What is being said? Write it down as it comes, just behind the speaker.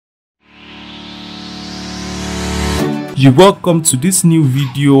You're welcome to this new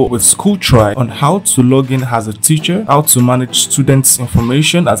video with Schooltry on how to log in as a teacher, how to manage students'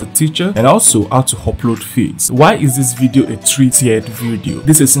 information as a teacher, and also how to upload feeds. Why is this video a three-tiered video?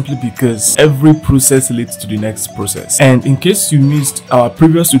 This is simply because every process leads to the next process. And in case you missed our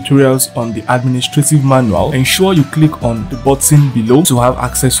previous tutorials on the administrative manual, ensure you click on the button below to have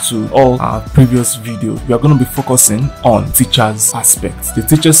access to all our previous videos. We are going to be focusing on teachers aspects, the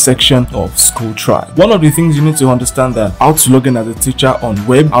teachers section of Schooltry. One of the things you need to understand that how to log in as a teacher on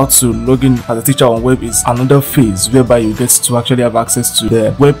web, how to log in as a teacher on web is another phase whereby you get to actually have access to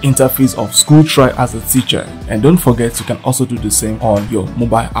the web interface of Schooltry as a teacher. And don't forget, you can also do the same on your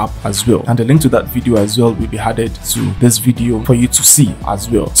mobile app as well. And the link to that video as well will be added to this video for you to see as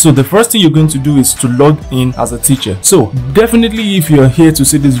well. So the first thing you're going to do is to log in as a teacher. So definitely, if you're here to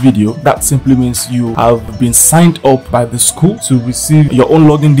see this video, that simply means you have been signed up by the school to receive your own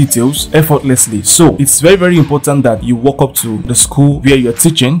login details effortlessly. So it's very important that you walk up to the school where you're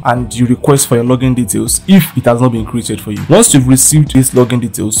teaching and you request for your login details if it has not been created for you. Once you've received these login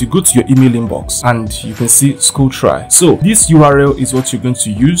details, you go to your email inbox and you can see Schooltry. So this URL is what you're going to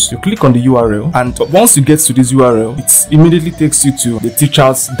use. You click on the URL, and once you get to this URL, it immediately takes you to the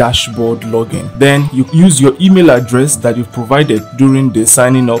teacher's dashboard login. Then you use your email address that you've provided during the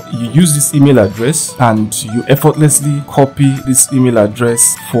signing up. You use this email address and you effortlessly copy this email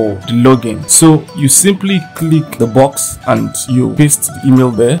address for the login. So you simply click the box and you paste the email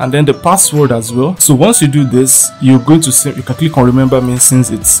there, and then the password as well. So once you do this, you're going to you can click on remember me,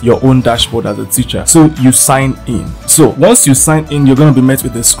 since it's your own dashboard as a teacher. So you sign in. So once you sign in, you're going to be met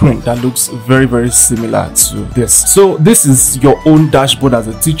with a screen that looks very similar to this. So this is your own dashboard as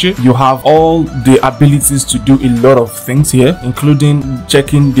a teacher. You have all the abilities to do a lot of things here, including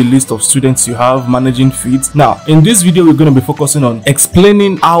checking the list of students you have, managing feeds. Now in this video, we're going to be focusing on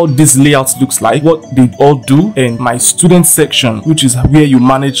explaining how this layout looks like, what they all do, and my student section, which is where you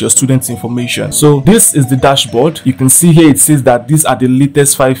manage your students' information. So this is the dashboard. You can see here it says that these are the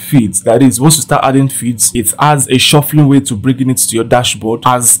latest 5 feeds. That is, once you start adding feeds, it has a shuffling way to bringing it to your dashboard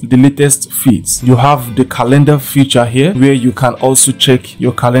as the latest feeds. You have the calendar feature here where you can also check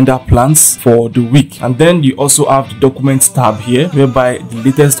your calendar plans for the week, and then you also have the documents tab here whereby the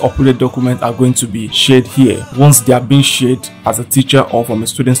latest uploaded documents are going to be shared here once they are being shared as a teacher or from the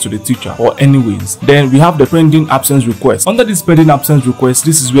students to the teacher or anyways. Then we have the pending absence request. Under this pending absence request,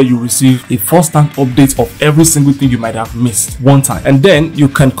 this is where you receive a first-hand update of every single thing you might have missed one time, and then you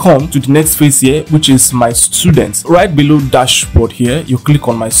can come to the next phase here, which is my students. Right below dashboard here, you click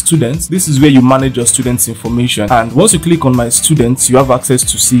on my students. This is where you manage your students' information, and once you click on my students, you have access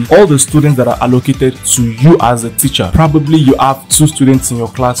to see all the students that are allocated to you as a teacher. Probably you have 2 students in your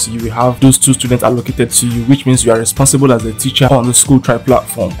class, you will have those 2 students allocated to you, which means you are responsible as a teacher on the Schooltry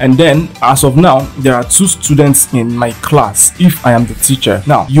platform. And then as of now, there are 2 students in my class if I am the teacher.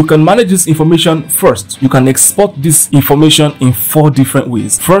 Now you can manage this information. First, you can export this information in 4 different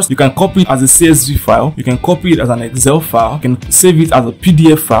ways. First, you can copy it as a CSV file, you can copy it as an Excel file, you can save it as a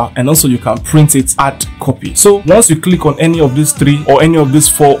PDF file, and also you can print it at copy. So once you click on any of these 3 or any of these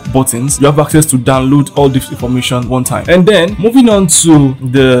 4 buttons, you have access to download all this information one time. And then moving on to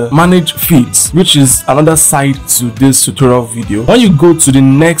the manage feeds, which is another side to this tutorial video. When you go to the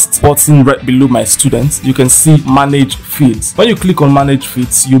next button right below my students, you can see manage feeds. When you click on manage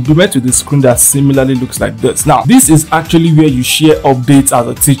feeds, you'll be met with a screen that similarly looks like this. Now this is actually where you share updates as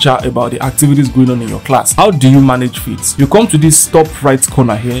a teacher about the activities going on in your class. How do you manage feeds? You come to this top right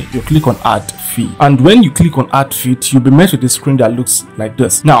corner here, you click on add feed, and when you click on add feed, you'll be met with a screen that looks like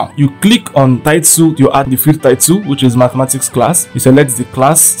this. Now you click on title, you add the feed title, which is mathematics class. You select the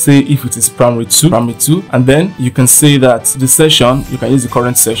class, say if it is primary 2, and then you can say that the session, you can use the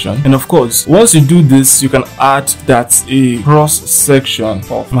current session. And of course, once you do this, you can add that a cross section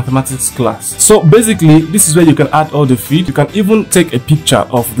of mathematics class. So basically, this is where you can add all the feed. You can even take a picture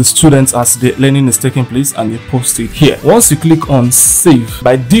of the students as the learning is taking place and you post it here. Once you click on save,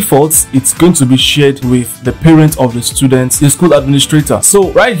 by default it's going to be shared with the parent of the student, the school administrator.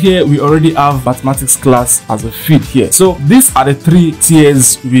 So right here we already have mathematics class as a feed here. So these are the 3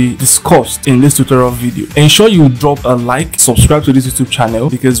 tiers we discussed in this tutorial video. Ensure you drop a like, subscribe to this YouTube channel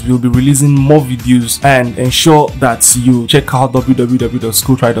because we'll be releasing more videos, and ensure that you check out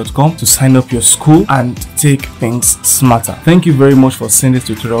www.schooltry.com to sign up your school and take things smarter. Thank you very much for seeing this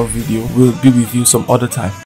tutorial video. We'll be with you some other time.